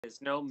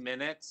There's no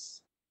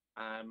minutes.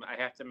 I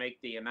have to make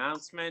the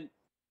announcement.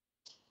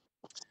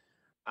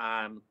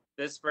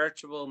 This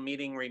virtual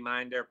meeting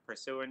reminder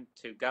pursuant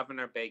to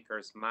Governor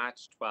Baker's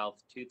March 12,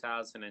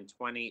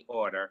 2020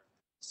 order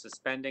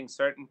suspending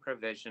certain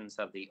provisions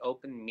of the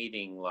open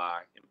meeting law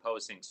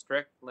imposing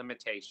strict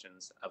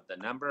limitations of the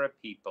number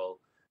of people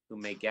who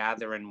may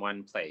gather in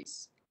one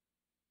place.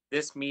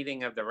 This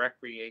meeting of the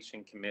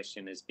Recreation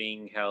Commission is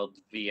being held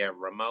via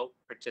remote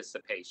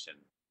participation.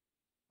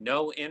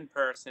 No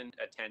in-person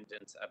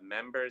attendance of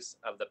members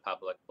of the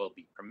public will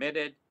be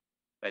permitted,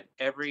 but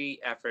every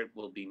effort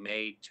will be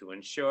made to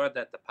ensure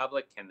that the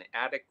public can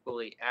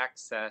adequately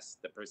access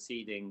the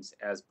proceedings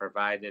as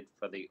provided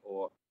for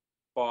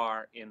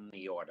in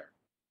the order.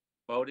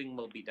 Voting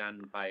will be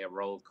done by a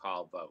roll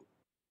call vote.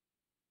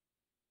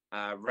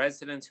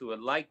 Residents who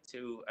would like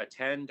to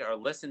attend or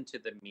listen to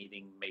the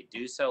meeting may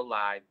do so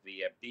live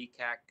via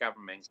BCAC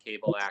Government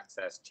Cable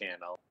Access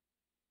Channel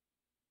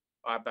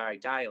or by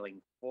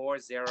dialing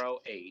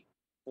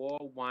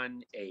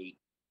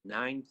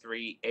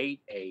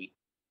 408-418-9388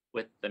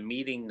 with the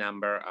meeting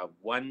number of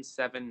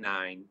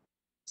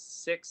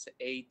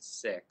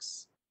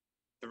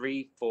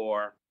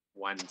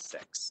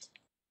 179-686-3416.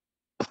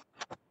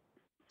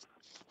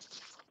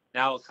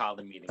 Now I'll call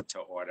the meeting to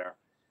order.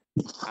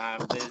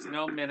 There's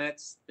no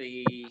minutes.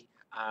 The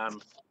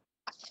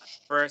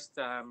first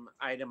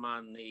item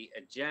on the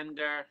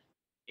agenda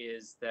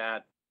is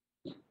that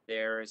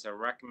there is a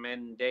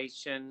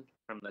recommendation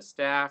from the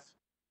staff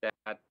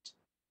that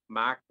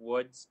Mark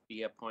Woods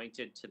be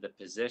appointed to the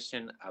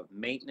position of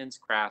maintenance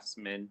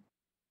craftsman,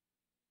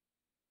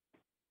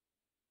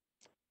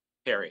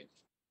 period.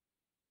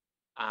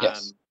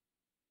 Yes.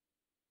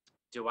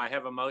 Do I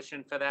have a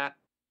motion for that?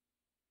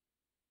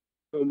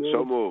 So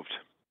moved.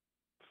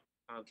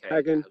 Okay.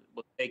 Second.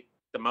 We'll take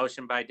the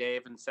motion by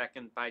Dave and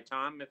second by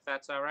Tom, if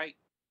that's all right.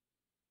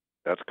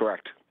 That's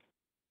correct.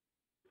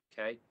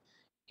 Okay.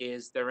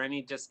 Is there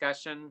any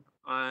discussion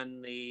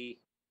on the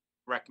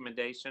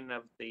recommendation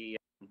of the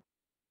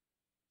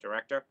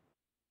director?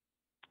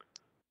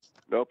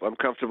 Nope, I'm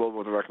comfortable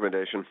with the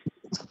recommendation.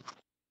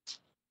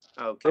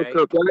 Okay.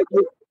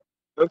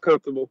 I'm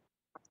comfortable.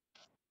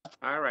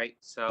 All right.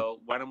 So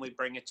why don't we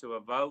bring it to a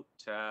vote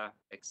to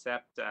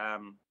accept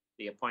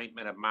the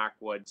appointment of Mark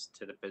Woods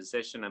to the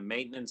position of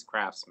maintenance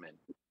craftsman?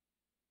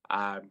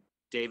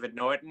 David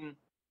Norton?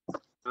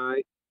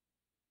 Aye.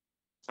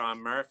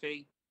 Tom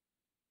Murphy?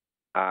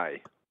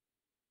 Aye.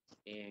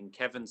 And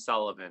Kevin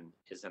Sullivan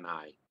is an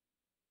aye.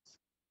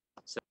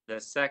 So the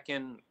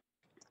second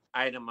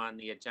item on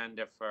the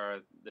agenda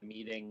for the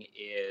meeting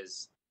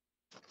is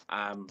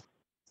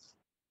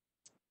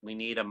we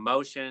need a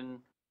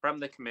motion from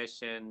the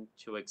commission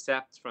to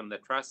accept from the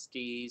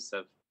trustees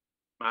of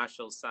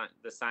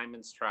the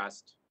Simons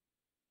Trust.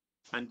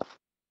 And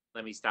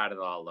let me start it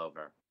all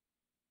over.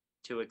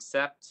 To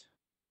accept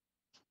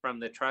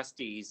from the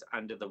trustees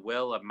under the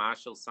will of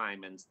Marshall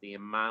Simons the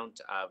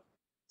amount of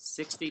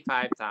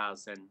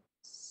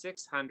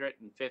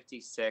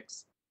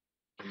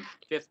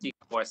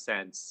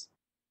 $65,656.54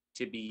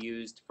 to be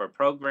used for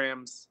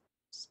programs,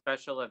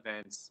 special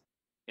events,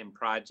 and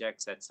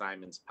projects at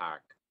Simons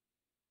Park.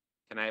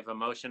 Can I have a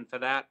motion for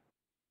that?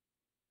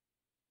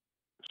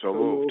 So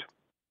moved.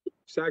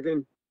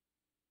 Second.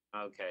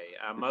 Okay,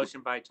 a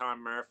motion by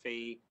Tom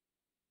Murphy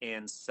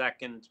and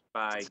second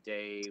by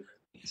Dave.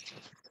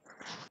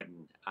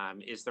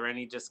 Is there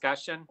any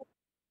discussion?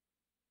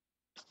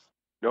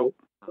 Nope.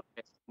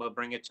 Okay, we'll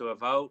bring it to a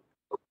vote.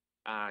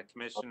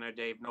 Commissioner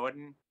Dave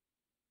Norton,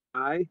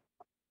 Aye.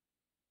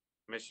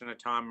 Commissioner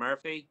Tom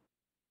Murphy,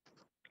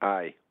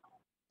 Aye.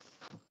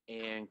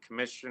 and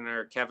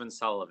Commissioner Kevin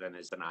Sullivan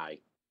is an aye.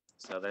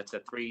 So that's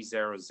a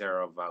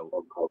 3-0-0 vote.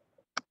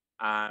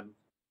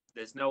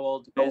 There's no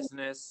old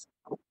business.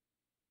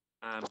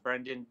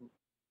 Brendan,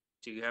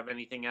 do you have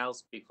anything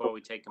else before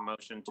we take a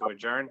motion to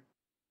adjourn?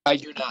 I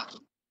do not.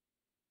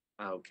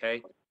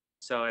 Okay,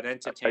 so I'd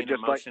entertain a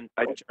motion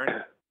to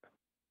adjourn.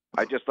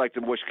 I'd just like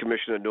to wish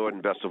Commissioner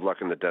Norton best of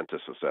luck in the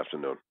dentist this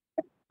afternoon.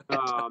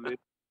 Oh, man.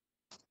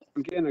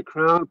 I'm getting a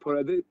crown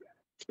put.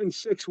 It's been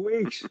 6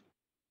 weeks,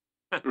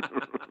 and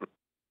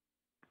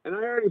I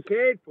already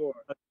paid for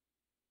it.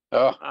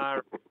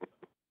 Oh,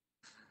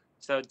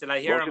 So did I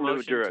hear Motion a to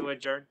motion adjourn. to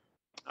adjourn?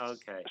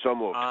 Okay. So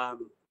moved. So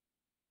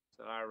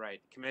all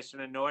right,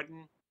 Commissioner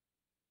Norton,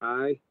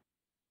 Aye.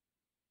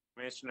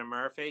 Commissioner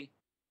Murphy,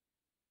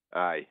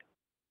 Aye.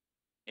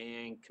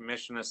 and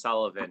Commissioner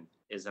Sullivan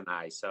is an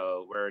aye.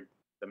 So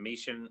the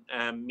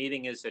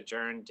meeting is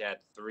adjourned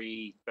at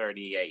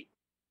 3:38.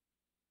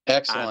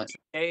 excellent.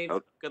 Dave,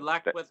 good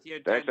luck with your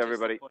Thanks, dentist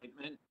everybody.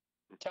 appointment.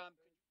 Tom,